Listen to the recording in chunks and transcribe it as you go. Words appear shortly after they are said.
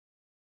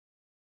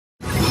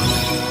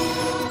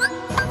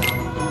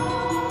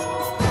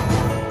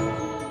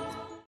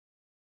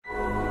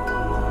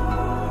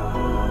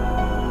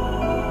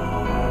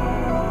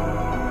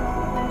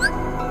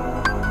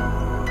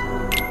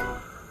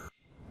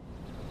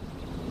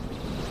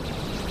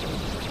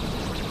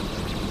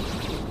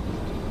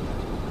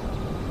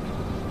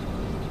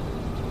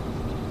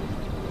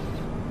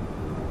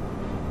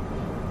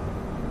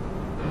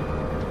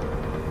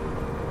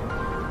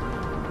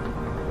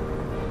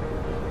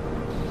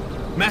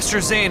Master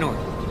Xehanort,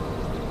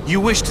 you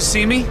wish to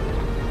see me?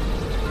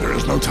 There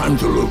is no time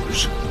to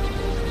lose.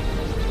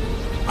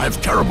 I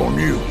have terrible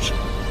news.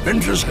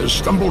 Ventus has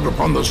stumbled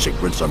upon the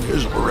secrets of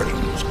his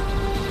realms.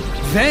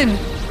 Then?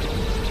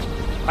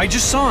 I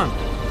just saw him.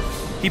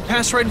 He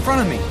passed right in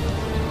front of me.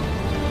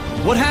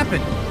 What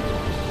happened?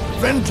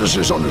 Ventus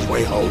is on his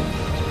way home.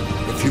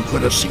 If you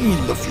could have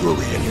seen the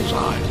fury in his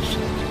eyes,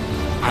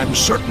 I'm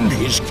certain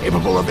he's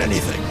capable of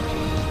anything.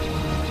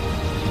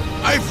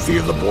 I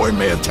fear the boy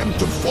may attempt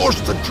to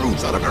force the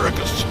truth out of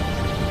Eraqus.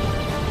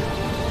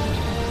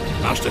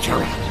 Master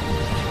Terra,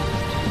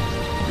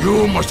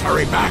 you must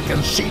hurry back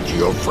and see to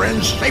your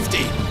friend's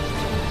safety.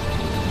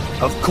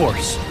 Of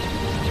course.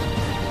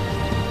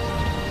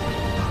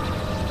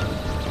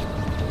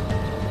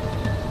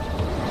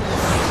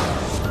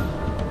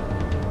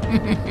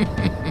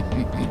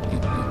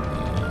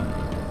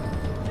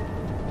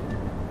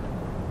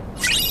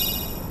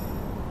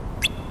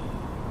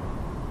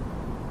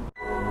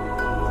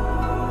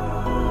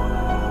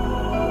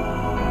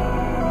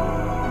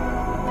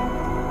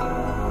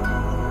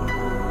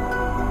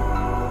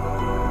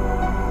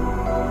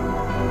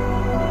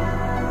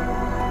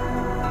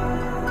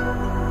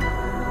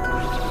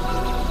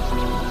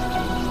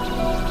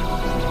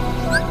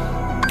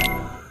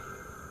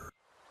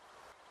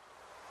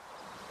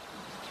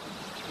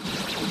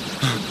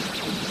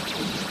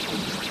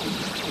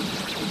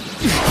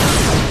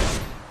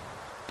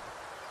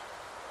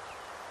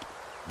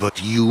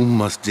 But you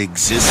must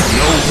exist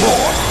no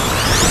more!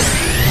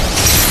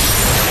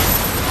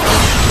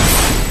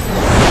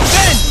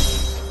 Ben!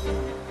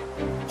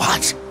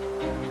 What?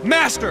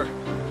 Master!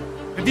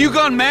 Have you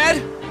gone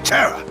mad?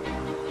 Terra!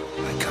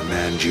 I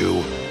command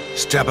you,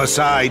 step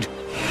aside.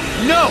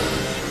 No!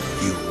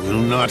 You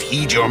will not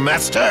heed your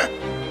master?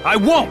 I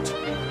won't!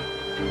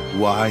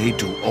 Why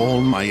do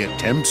all my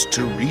attempts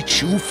to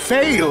reach you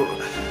fail?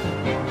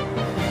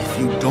 If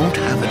you don't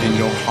have it in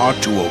your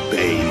heart to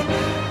obey,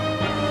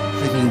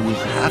 then you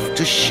will have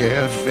to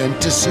share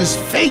Ventus's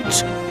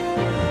fate.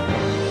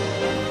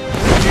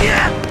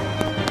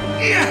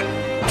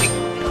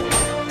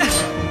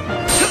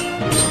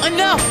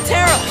 Enough,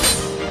 Terra!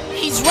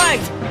 He's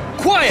right!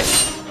 Quiet!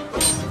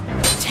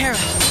 Terra!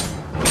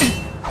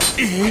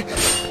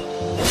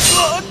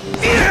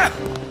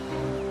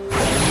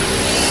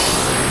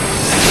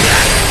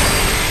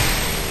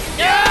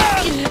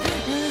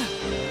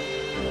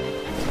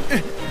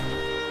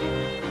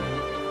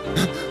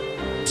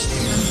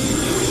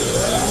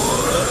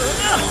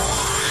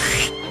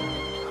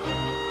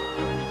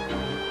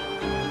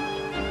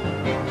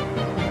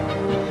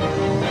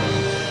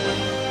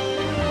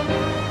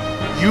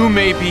 You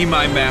may be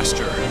my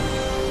master,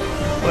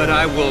 but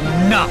I will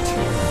not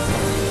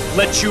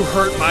let you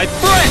hurt my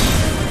friend!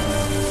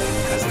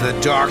 Has the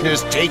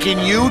darkness taken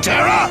you,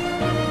 Terra?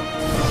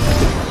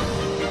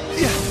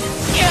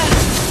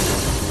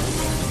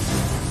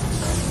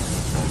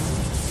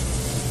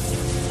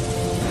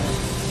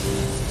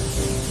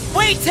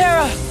 Wait,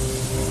 Terra!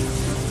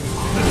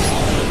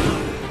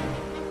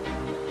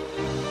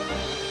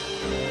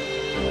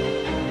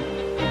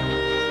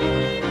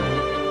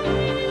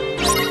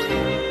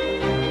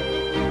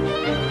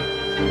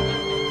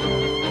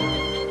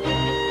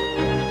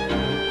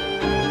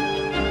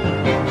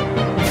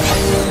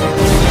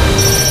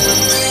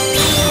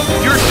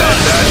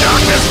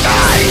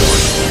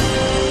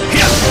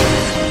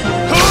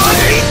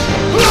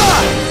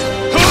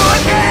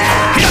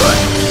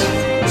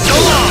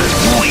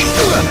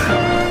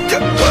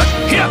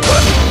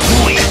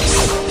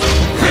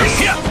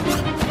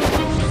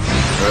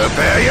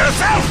 Prepare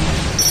yourself!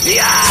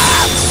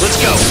 Let's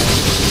go!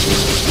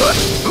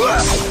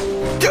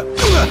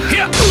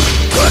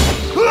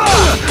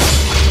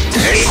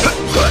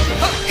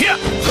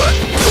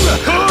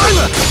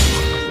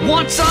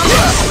 Want some?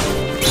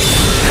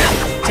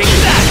 Take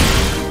that!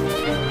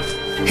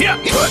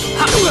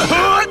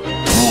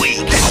 Weak!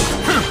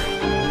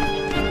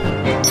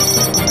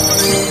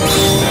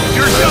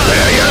 You're done!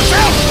 Prepare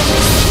yourself!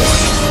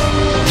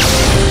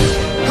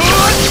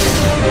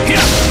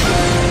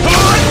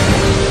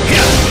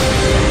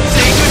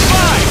 Say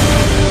goodbye!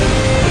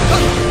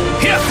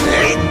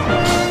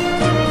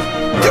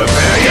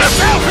 Prepare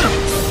yourself!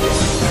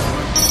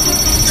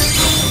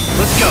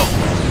 Let's go!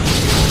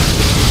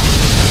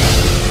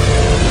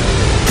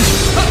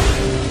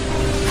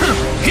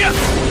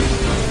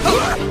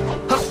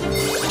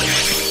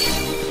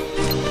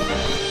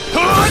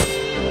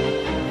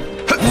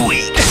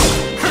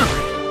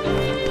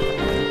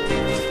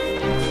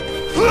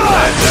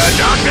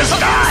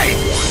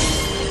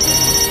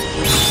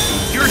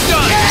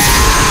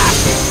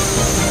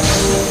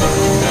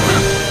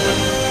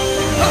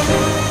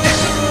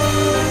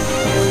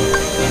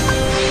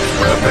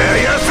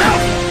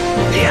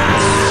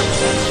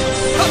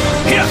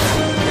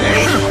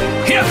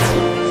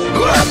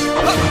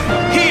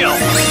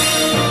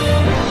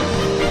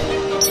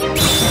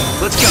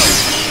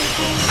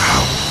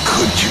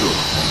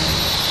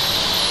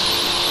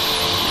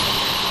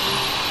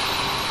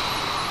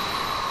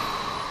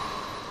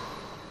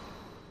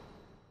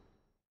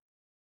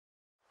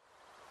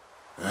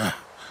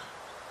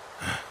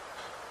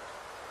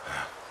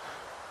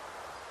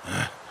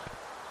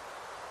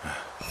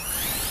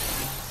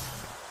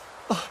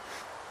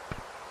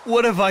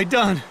 What have I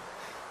done?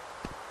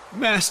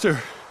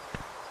 Master,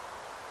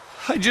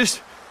 I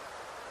just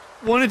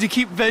wanted to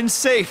keep Ven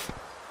safe.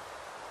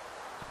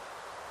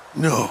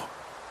 No,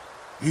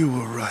 you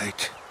were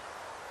right.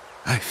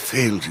 I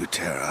failed you,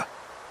 Terra.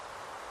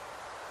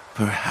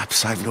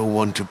 Perhaps I've no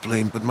one to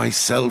blame but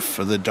myself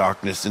for the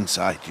darkness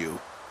inside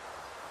you.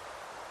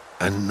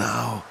 And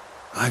now,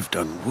 I've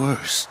done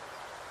worse.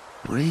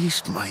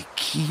 Raised my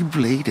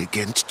Keyblade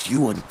against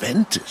you and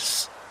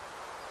Ventus.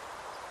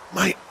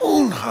 My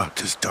own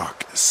heart is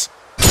darkness.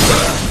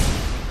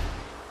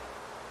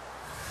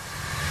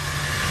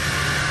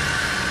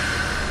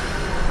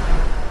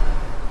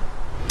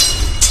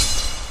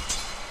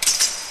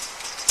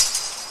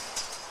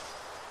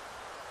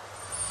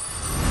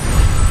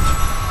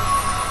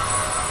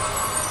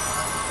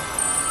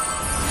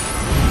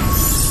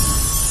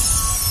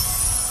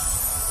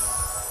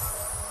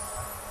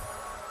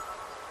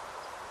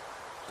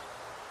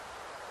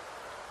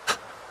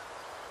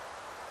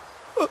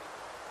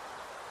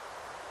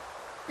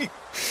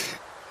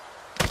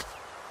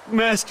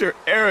 Master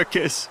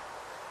Eraqus.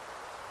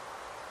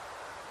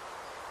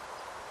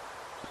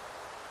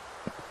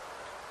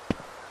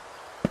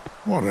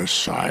 What a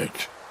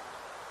sight.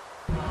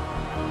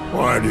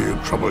 Why do you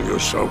trouble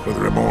yourself with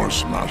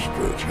remorse,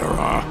 Master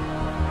Terra?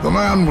 The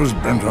man was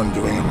bent on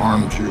doing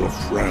harm to your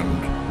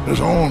friend,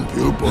 his own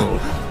pupil.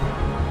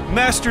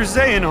 Master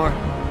Xehanort,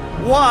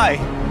 why?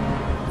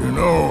 You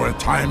know, at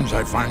times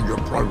I find your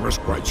progress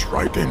quite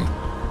striking.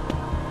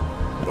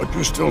 But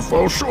you still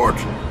fall short.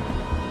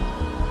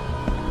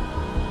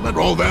 Let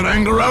all that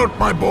anger out,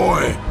 my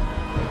boy.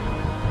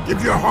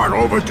 Give your heart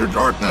over to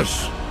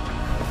darkness.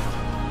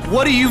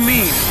 What do you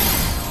mean?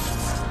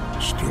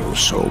 Still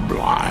so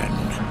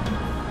blind.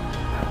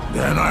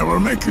 Then I will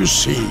make you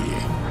see.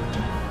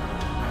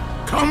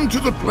 Come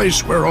to the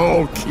place where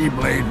all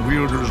Keyblade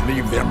wielders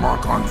leave their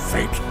mark on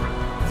fate.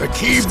 The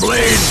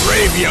Keyblade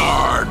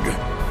Graveyard.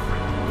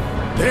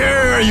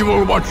 There you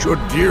will watch your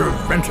dear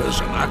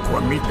Ventus and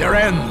Aqua meet their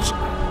ends.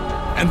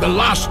 And the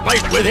last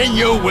light within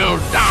you will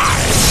die.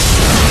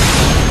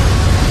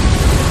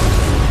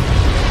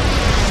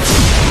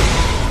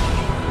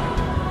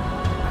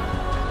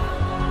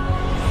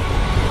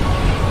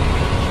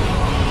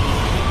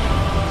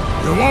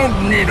 You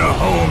won't need a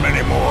home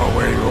anymore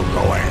where you're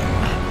going.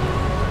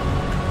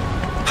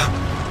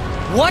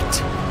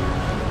 What?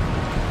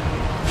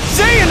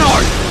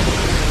 Xehanort!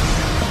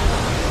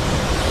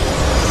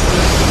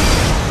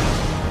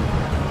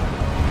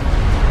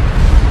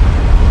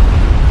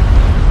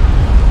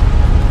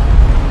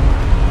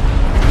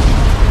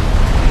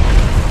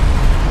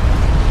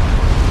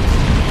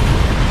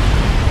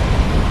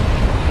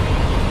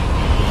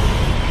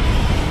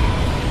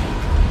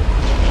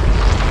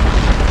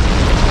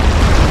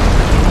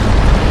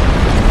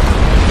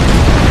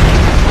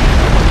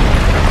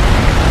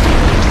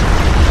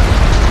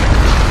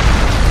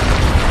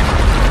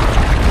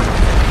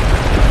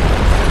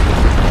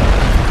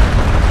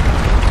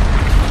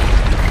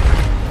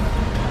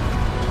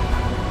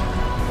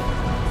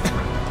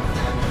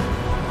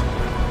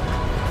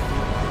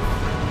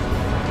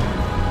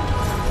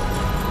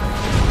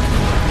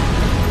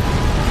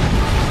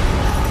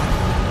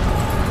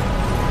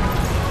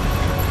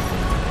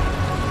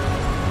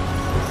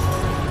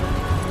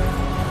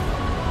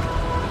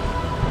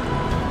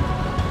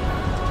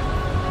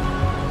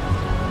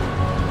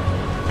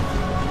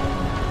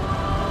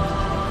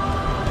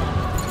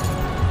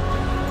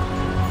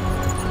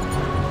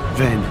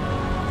 Ven,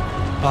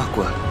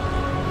 Aqua,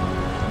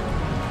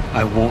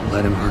 I won't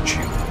let him hurt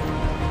you.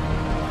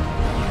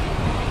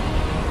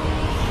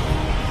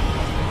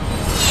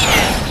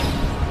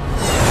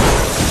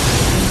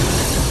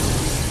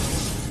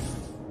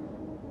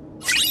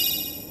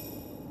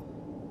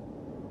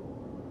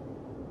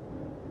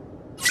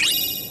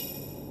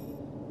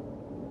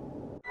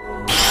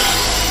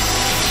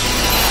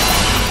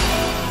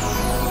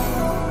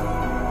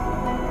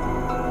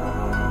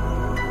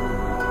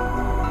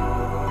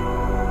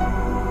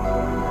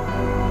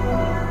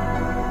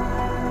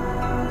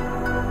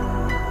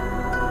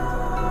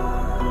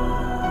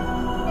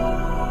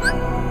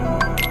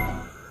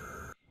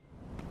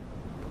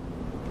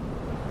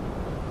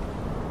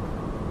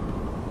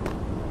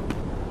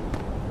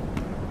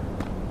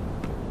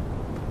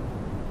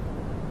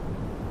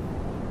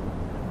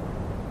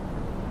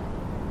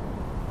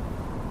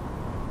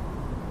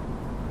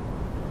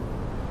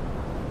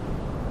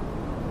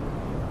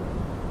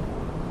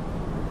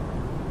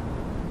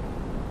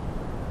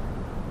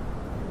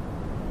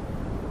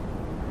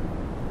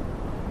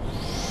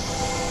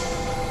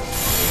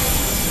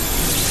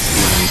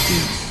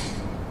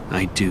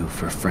 I do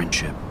for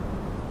friendship.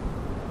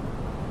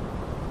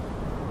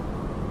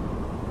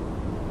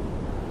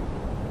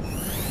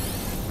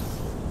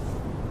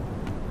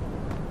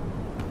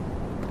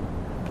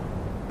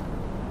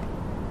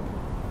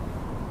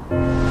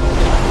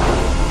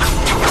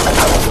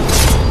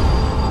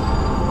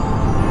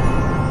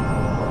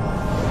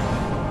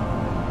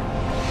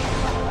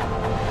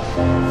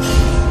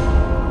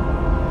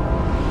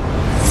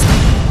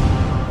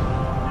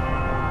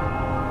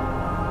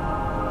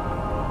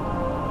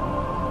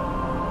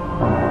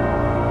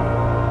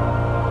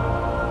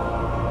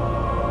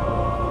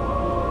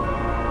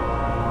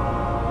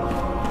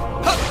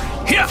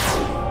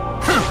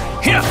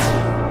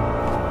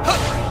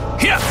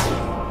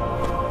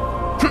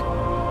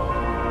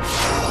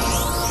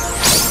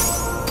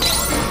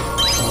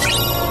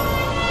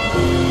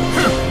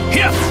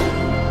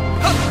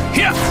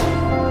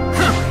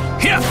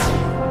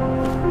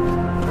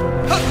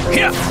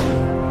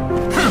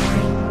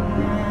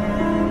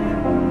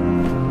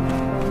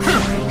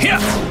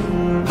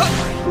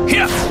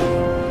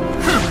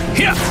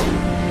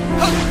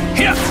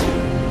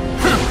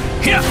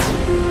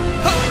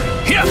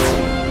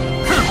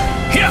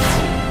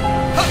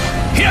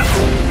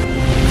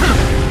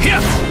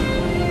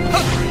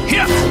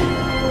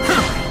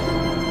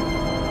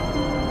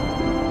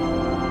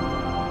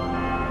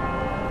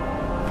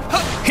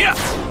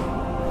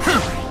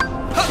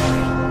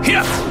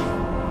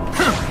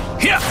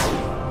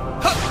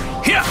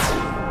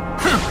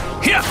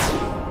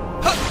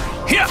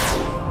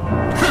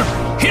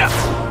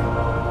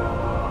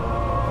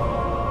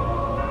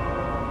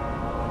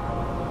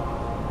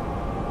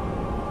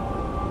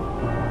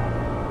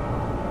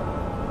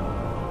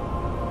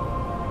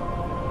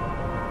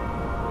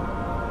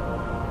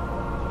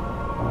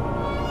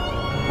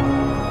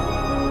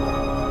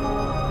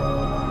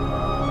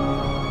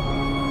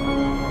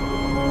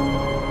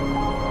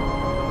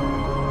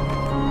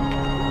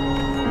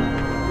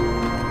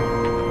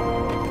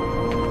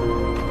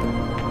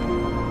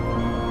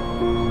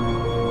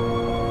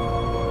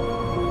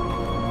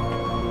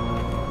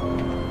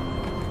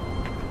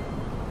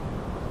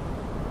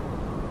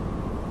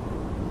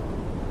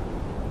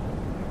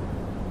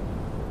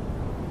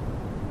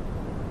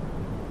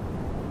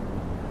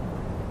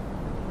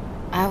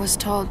 I was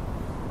told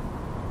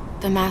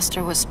the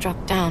Master was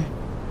struck down.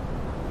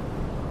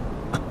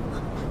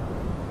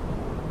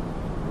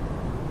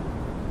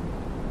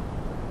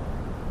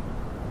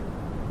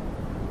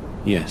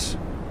 Yes,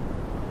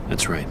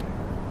 that's right.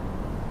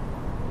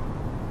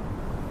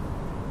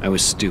 I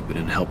was stupid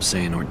and helped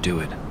Xehanort do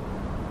it.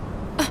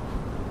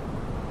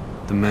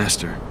 The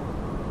Master.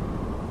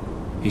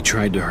 He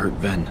tried to hurt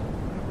Ven.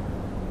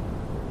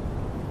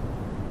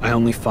 I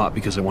only fought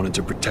because I wanted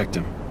to protect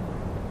him.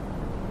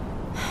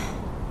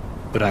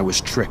 But I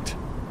was tricked.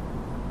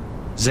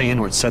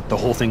 Xehanort set the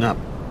whole thing up.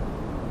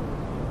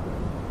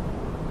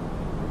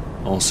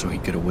 Also, he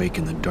could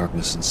awaken the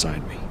darkness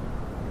inside me.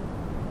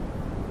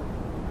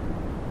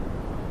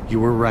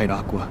 You were right,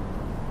 Aqua.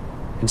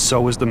 And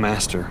so was the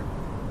Master.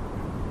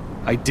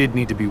 I did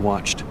need to be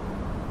watched.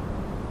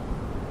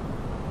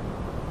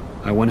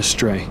 I went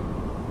astray.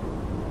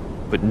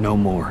 But no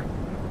more.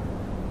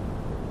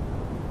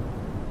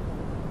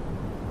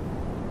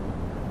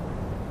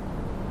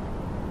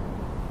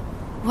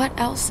 What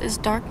else is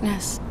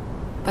darkness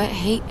but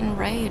hate and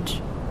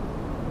rage?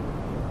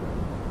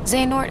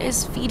 Xehanort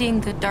is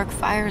feeding the dark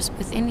fires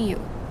within you,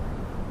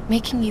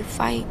 making you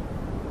fight.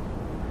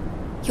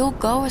 You'll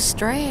go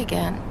astray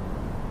again.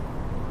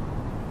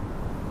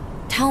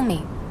 Tell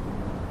me,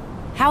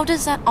 how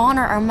does that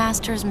honor our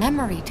Master's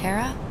memory,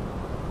 Terra?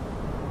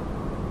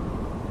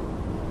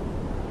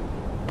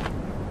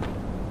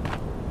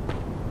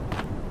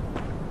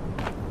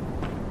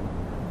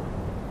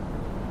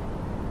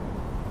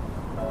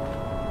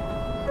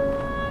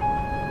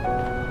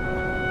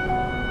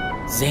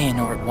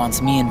 Xehanort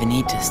wants me and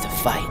Vanitas to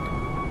fight.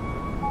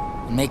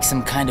 And make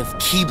some kind of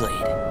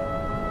Keyblade.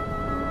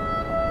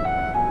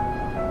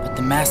 But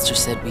the Master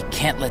said we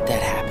can't let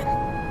that happen.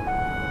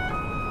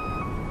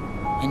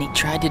 And he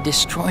tried to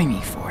destroy me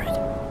for it.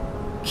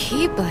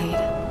 Keyblade?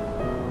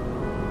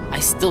 I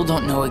still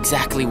don't know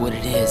exactly what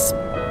it is.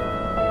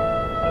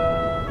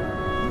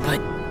 But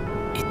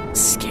it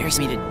scares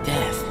me to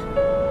death.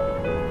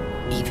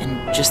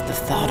 Even just the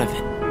thought of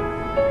it.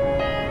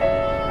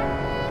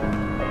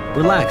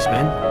 Relax,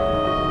 man.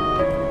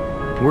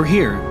 We're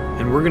here,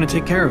 and we're gonna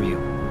take care of you.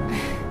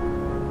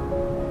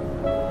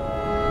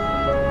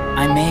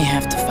 I may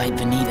have to fight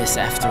Vanitas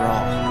after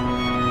all.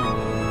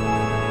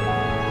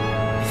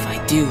 If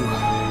I do,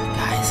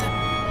 guys,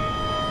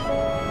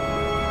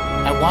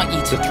 I want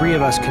you to... The three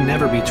of us can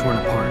never be torn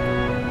apart,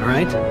 all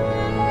right?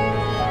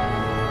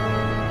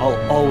 I'll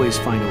always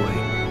find a way.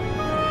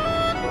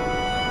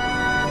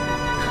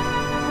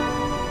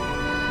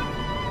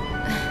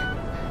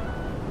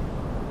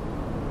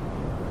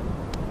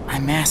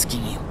 I'm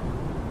asking you,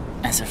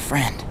 as a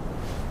friend.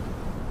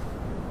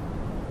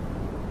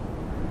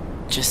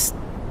 Just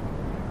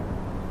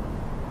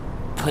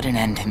put an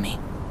end to me.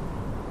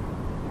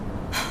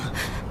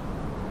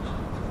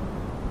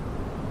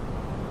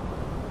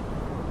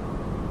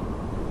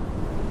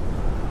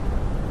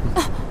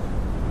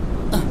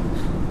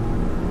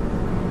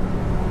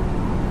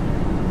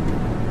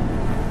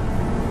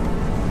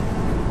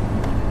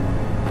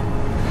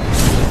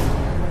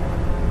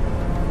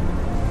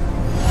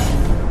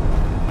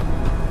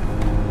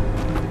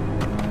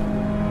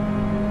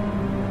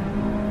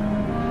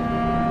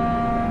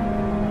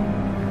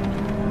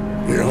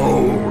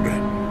 Behold,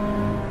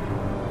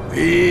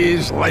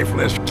 these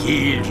lifeless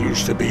keys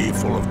used to be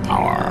full of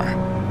power,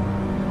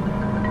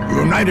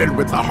 united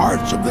with the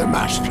hearts of their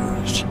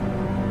masters.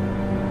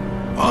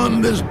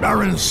 On this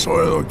barren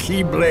soil,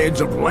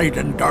 Keyblades of light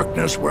and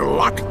darkness were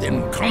locked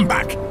in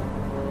combat,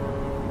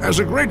 as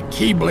a great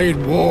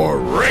Keyblade war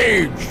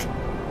raged.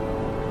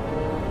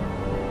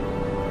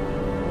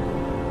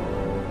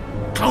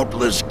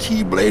 Countless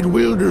Keyblade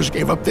wielders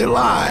gave up their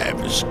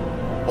lives,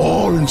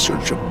 all in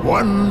search of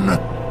one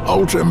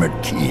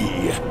ultimate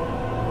key.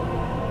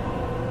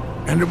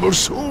 And it will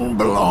soon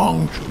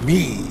belong to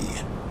me.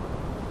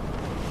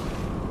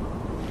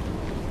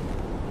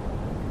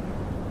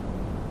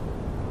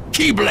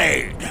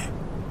 Keyblade!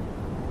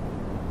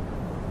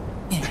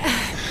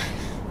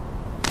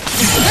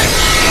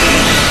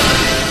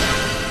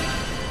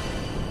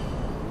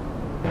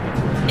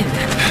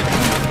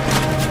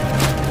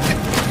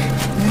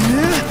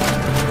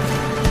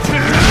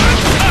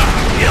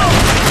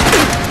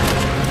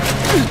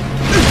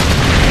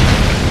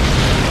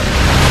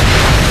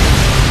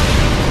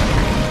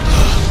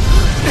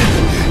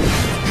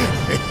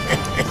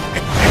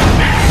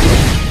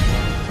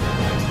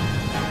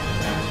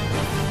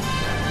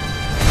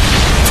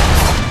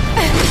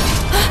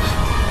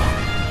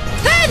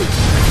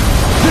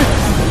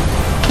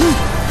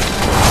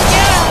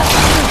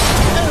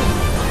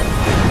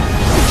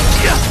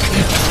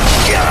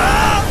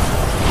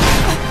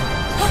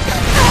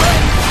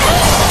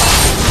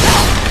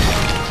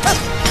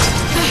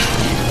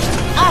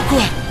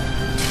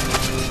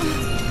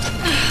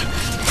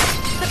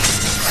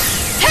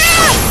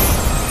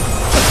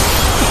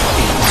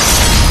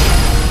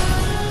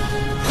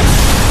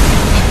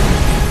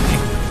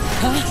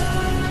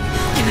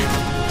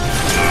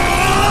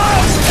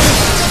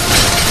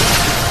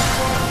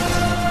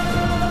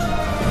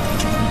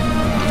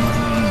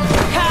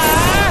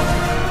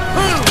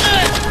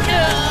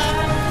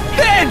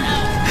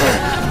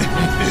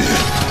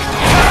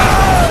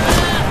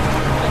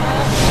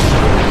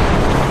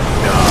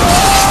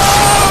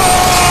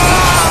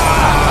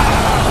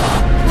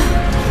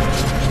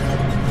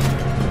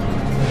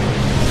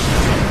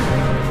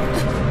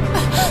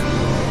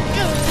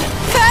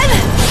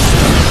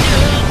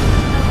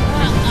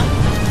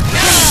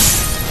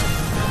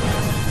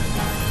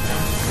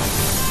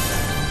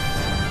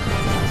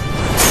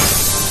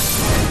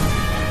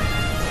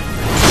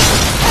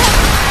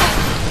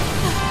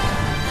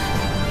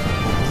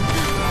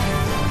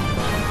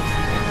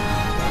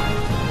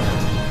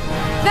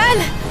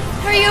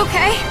 Are you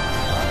okay?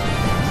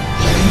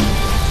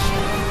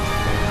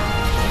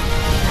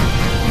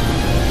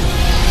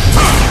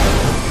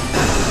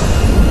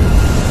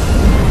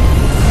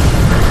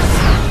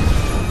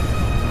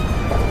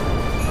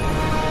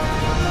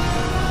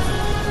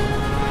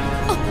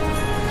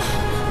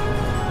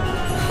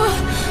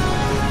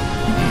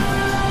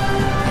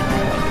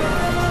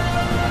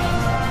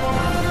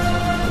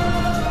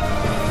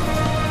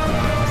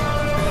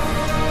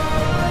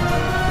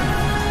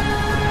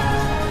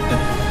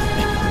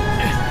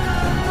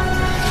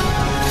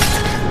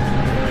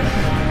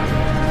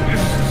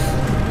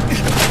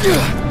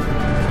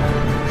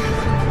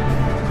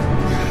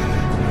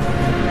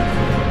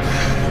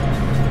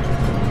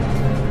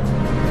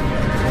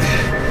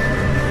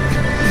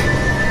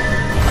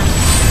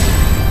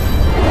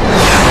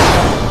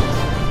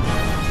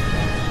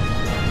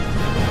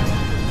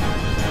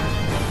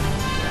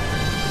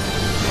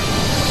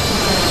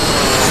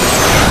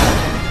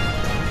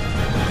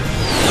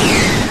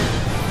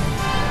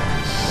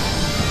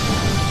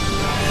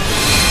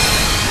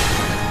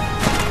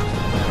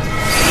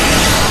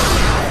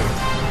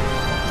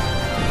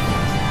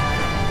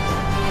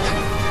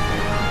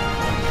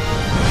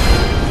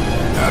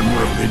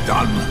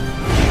 Done.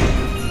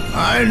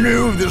 I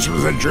knew this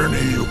was a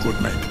journey you could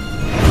make.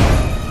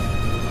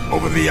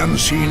 Over the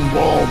unseen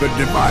wall that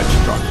divides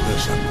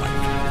darkness and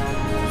light.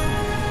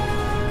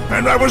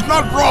 And I was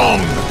not wrong,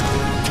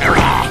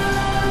 Terra!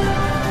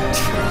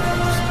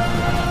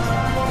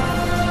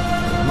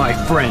 My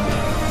friend,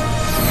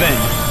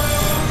 Ven.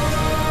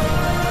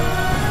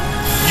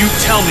 You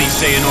tell me,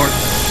 Xehanort.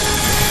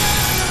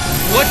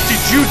 What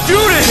did you do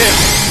to him?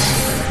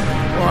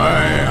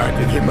 Why, I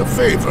did him a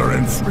favor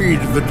and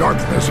freed the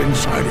darkness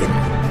inside him.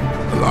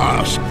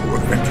 Alas, poor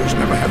Ventus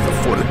never had the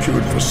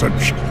fortitude for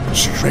such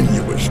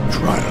strenuous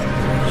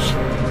trials.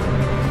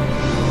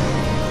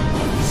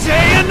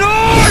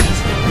 Xehanort!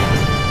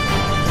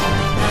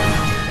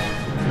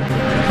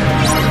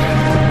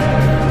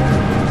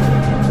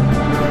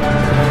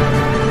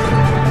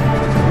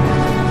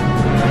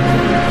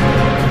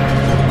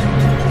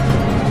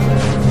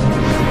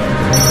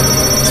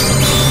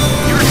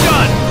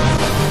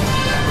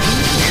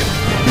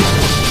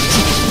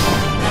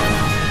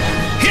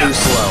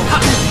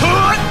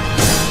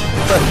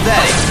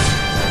 Pathetic.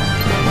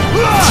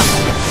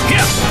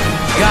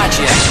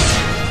 Gotcha.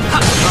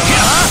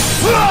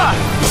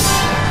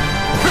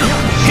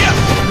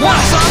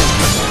 Want some?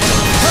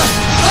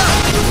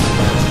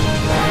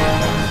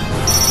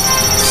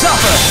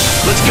 Suffer.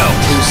 Let's go.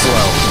 Too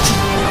slow.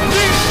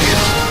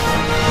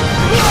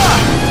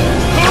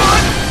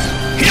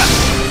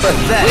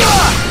 Pathetic.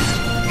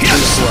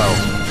 Too slow.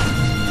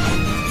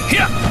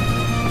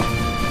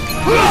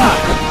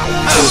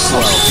 Too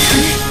slow.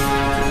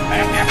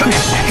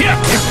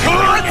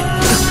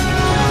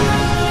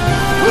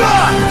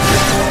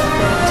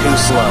 Too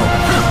slow.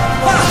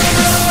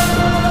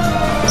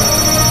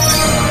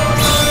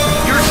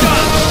 You're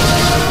done.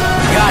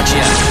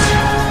 Gotcha.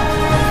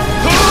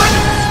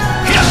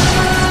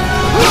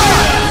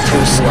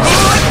 Too slow.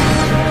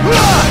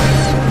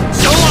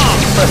 So long.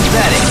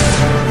 Pathetic.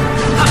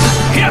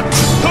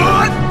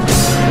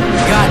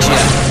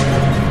 Gotcha.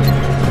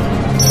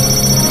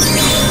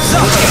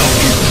 Let's go.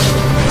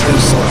 Too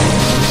slow.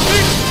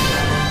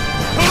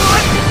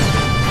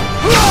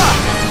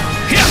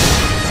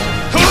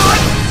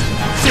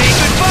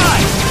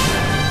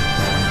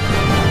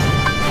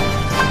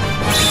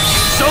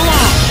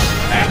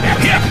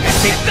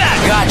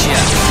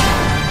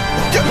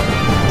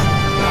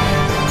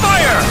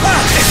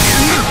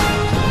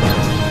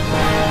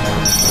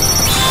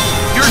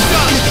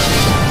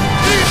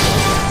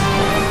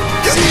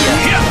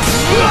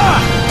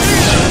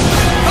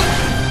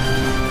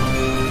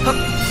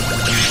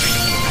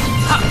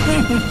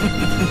 Too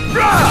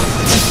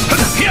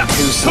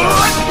slow.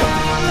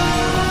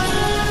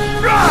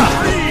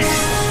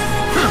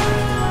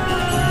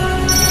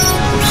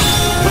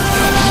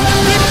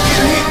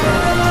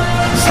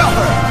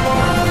 Suffer!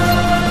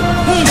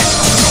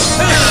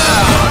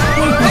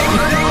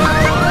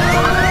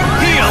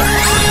 Heal!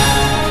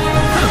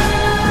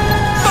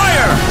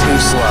 Fire! Too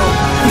slow.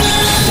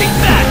 Take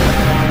that!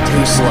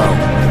 Too slow.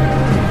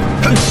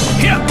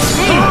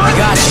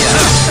 Gotcha.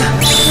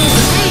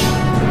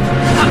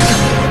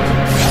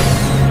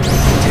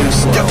 Too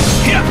slow.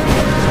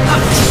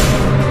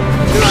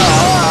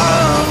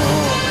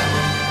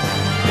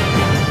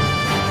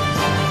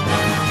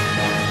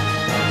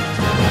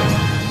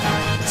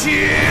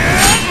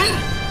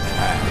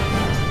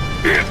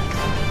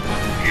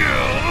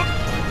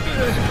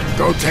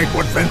 Go take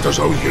what Ventus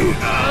owes you,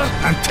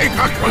 and take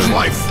Aqua's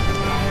life.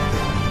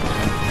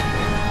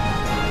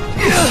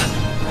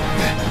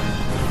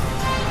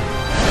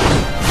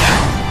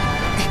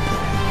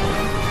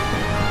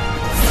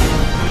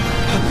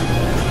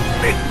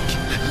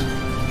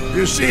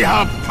 You see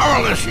how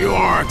powerless you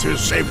are to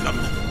save them.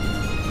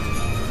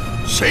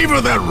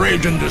 Savor that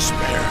rage and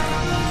despair.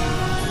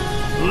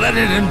 Let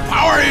it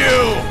empower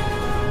you!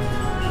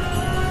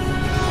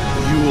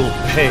 You will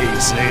pay,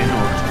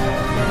 Xehanort.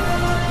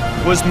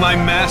 Was my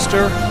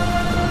master?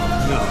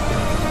 No.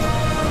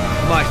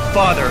 My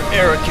father,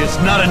 Eric, is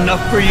not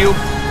enough for you?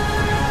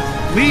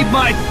 Leave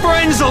my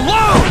friends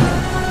alone!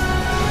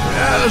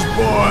 Yes,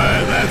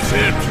 boy, that's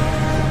it.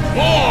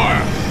 More!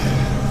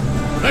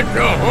 Let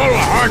your whole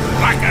heart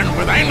blacken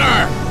with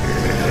anger!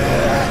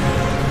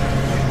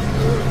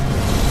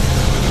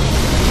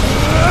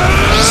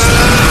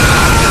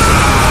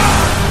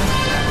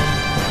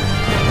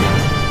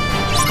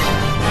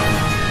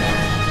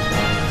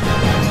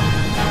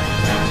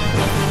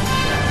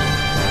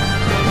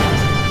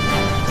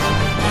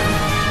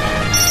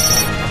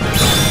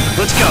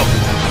 Let's go!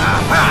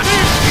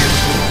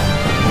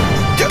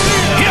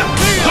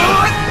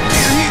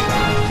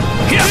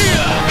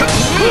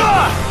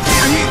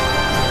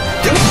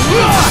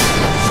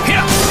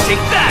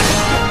 Take that!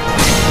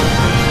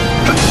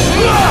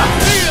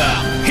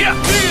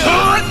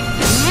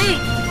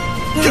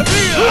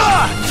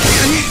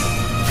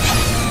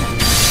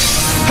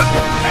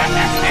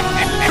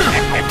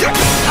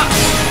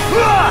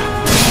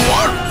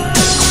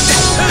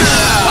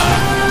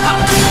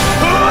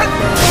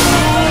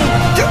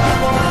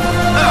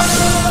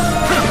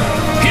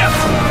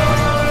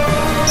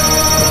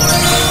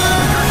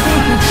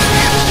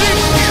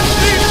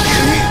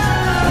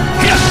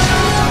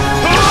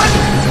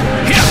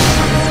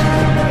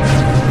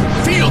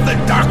 Feel the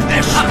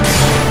darkness!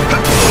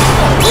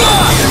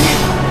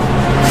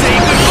 Say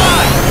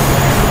goodbye!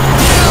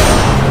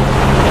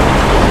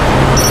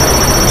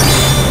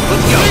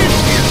 Let's go!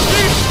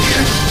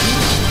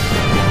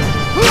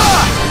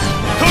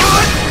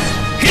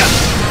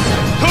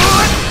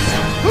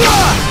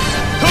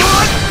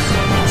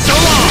 So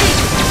long!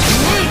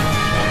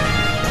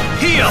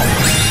 Heal!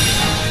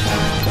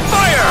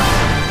 Fire!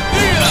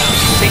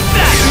 Take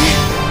that!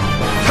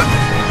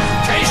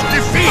 Taste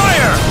defeat!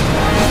 Fire!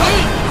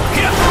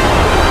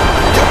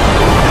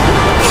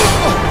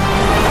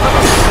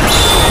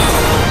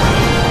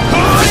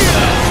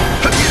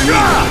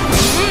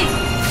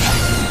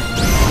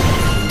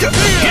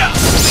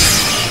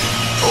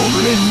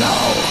 Only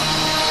now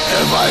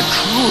have I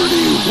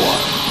truly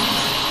won.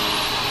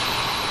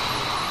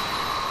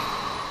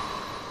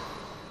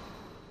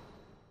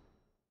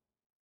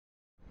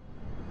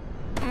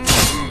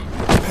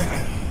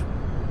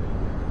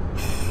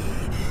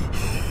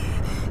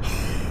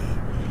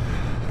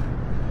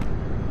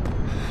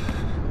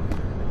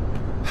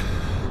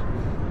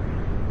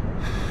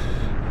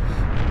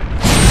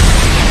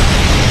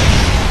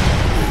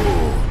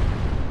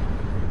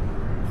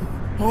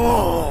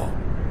 Oh,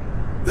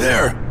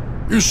 there,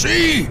 you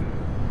see?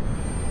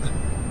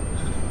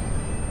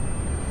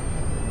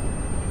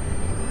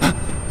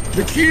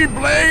 The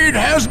Keyblade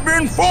has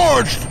been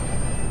forged!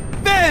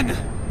 Ben!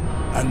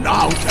 And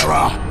now,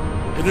 Terra,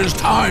 it is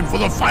time for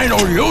the final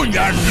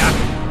union!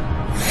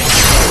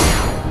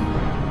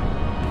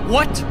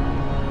 What?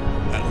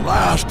 At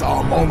last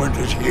our moment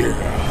is here.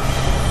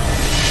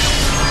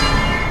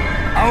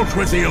 Out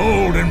with the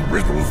old and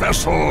brittle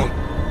vessel,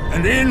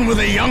 and in with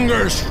a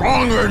younger,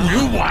 stronger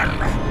new one.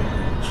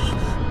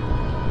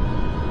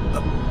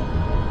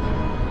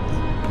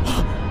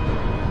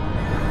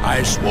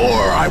 I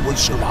swore I would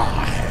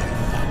survive,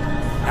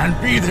 and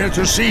be there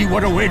to see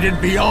what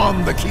awaited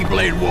beyond the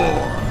Keyblade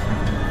War.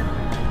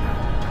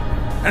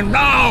 And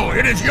now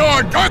it is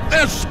your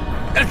darkness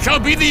that shall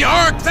be the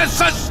arc that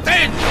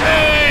sustains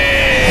me!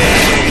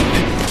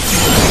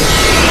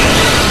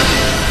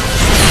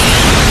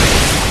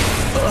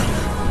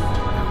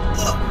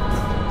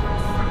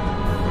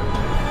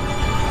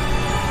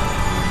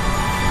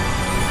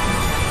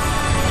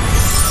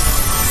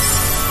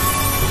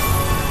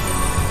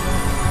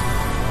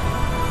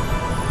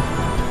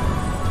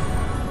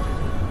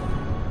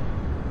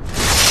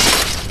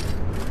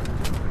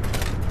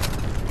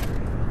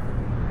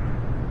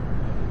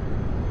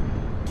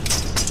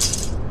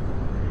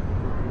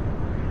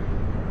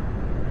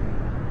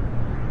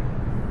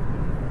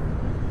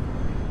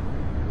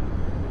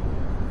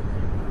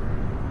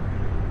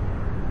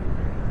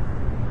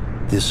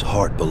 This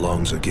heart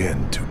belongs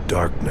again to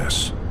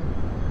darkness.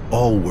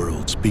 All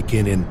worlds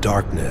begin in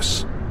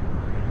darkness,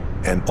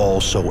 and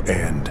also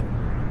end.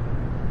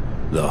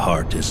 The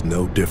heart is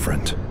no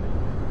different.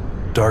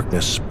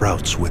 Darkness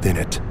sprouts within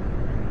it.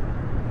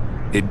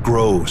 It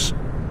grows,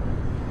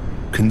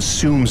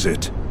 consumes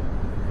it.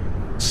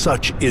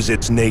 Such is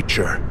its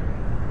nature.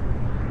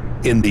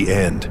 In the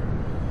end,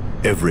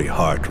 every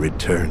heart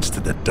returns to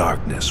the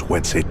darkness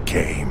whence it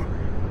came.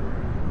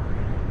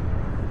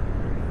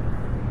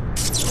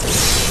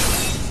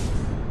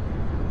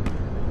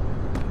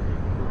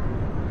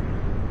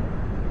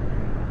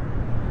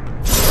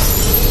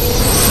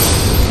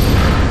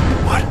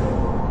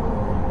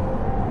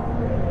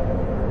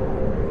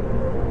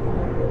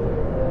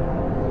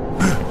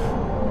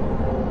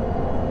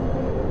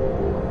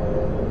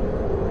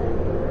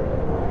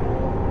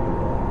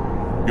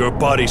 Your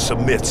body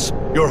submits,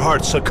 your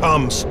heart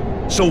succumbs.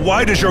 So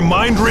why does your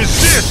mind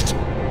resist?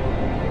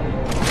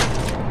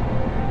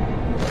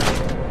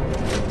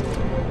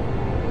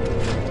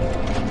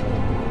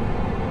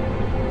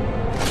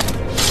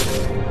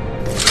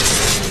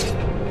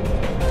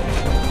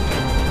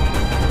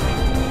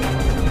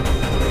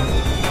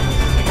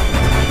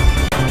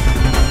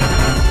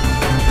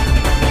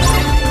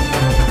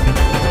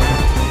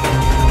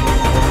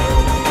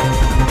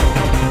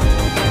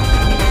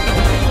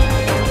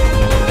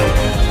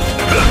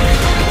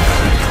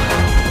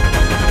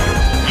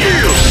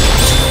 Yield!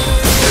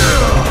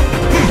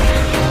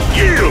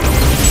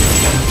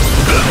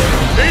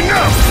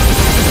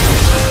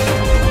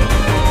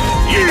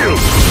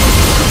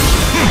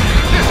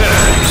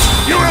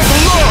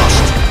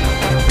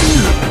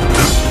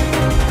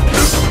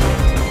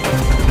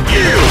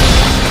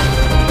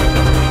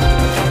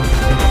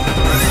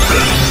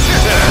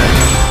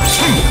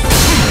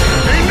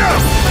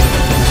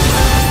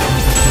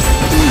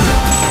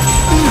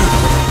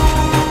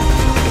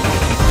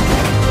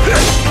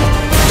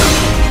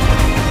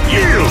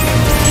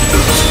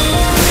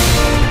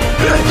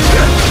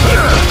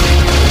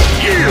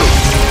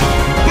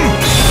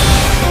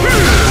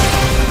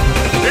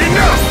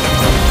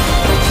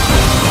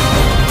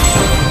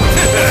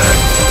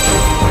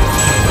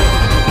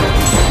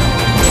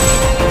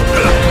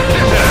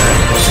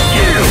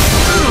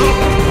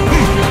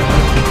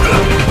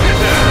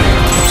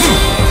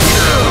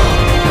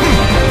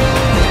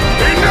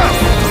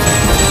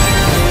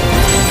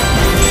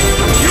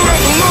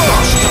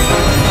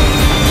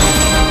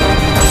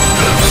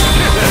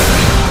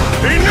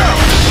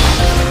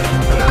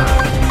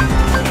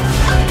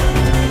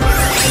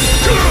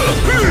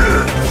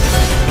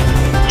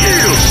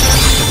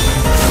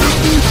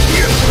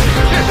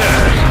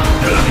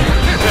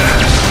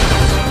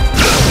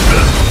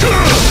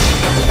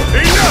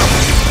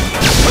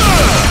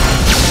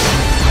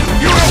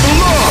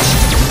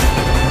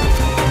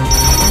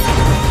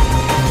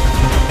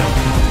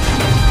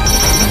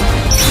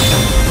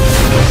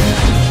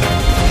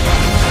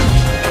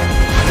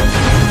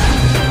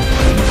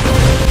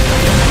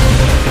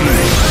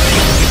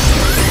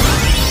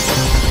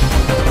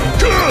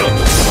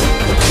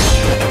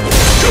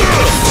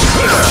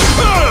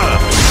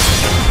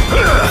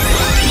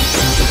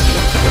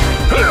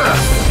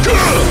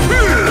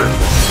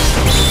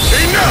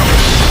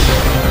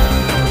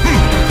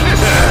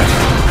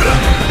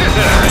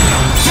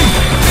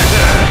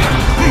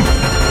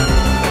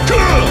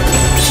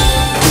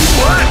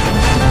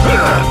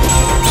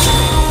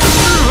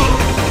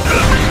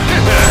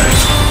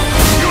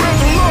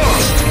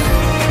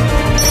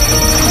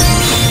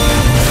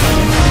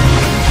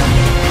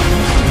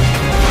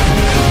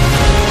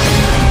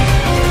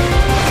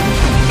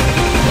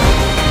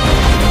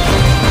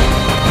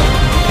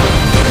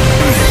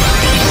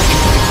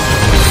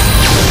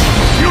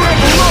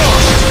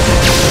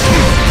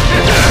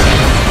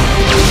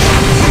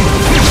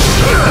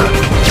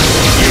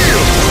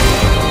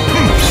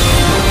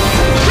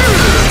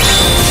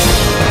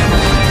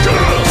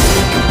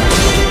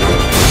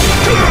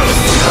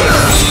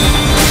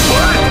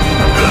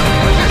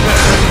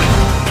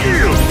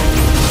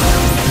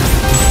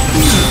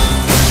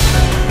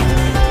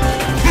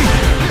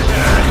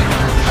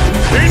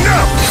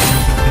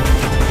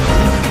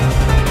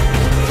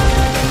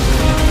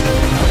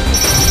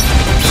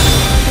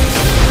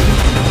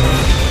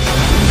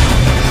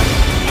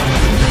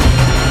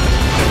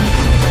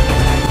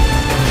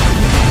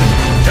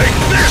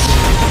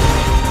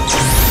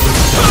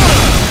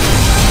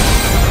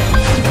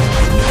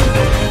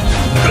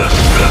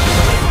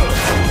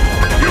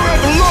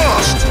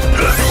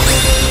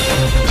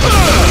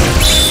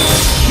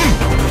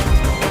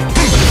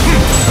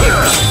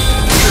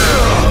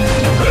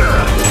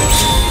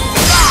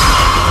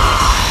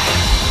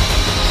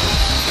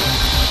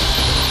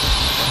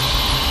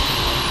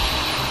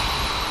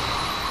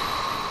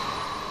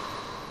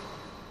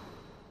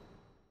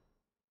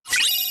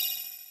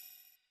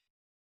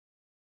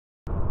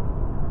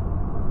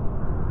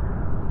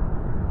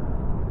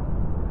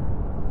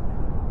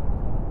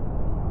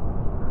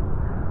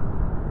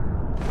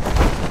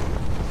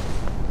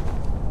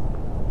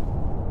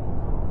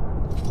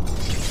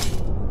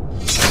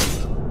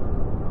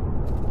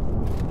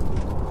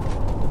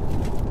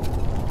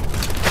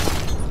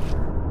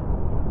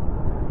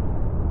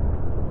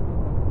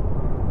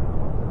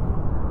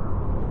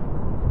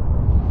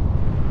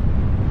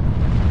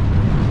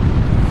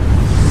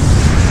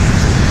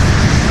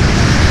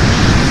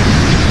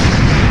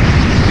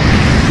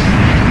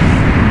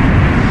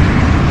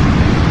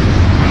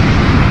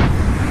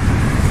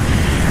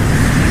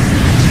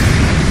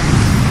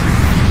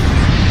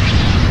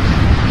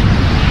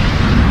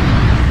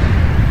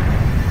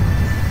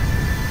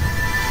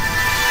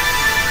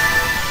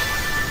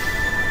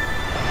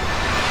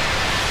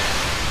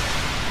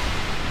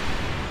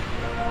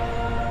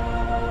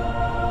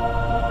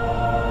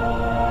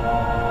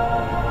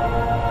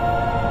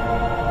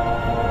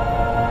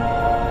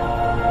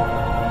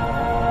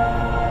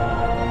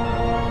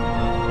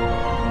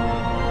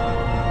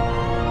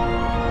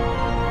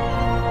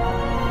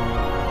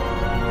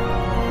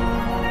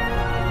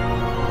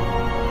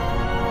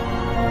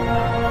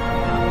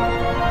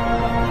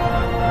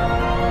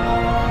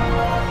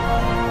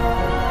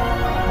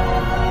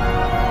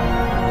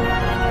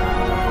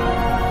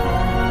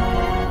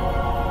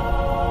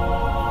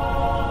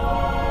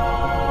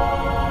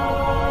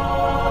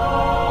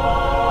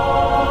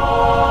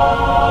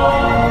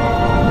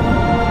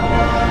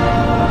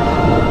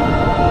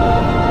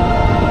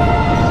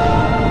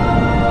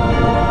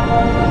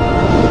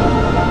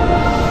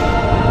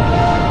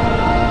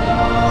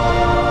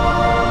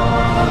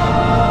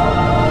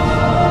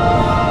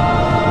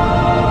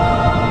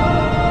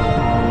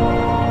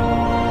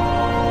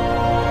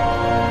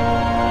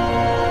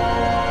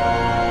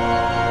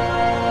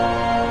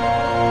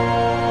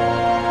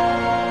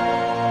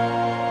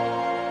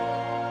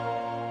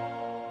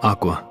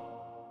 Aqua.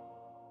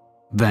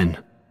 Ven.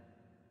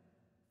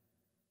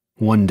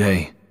 One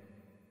day,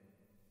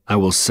 I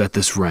will set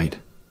this right.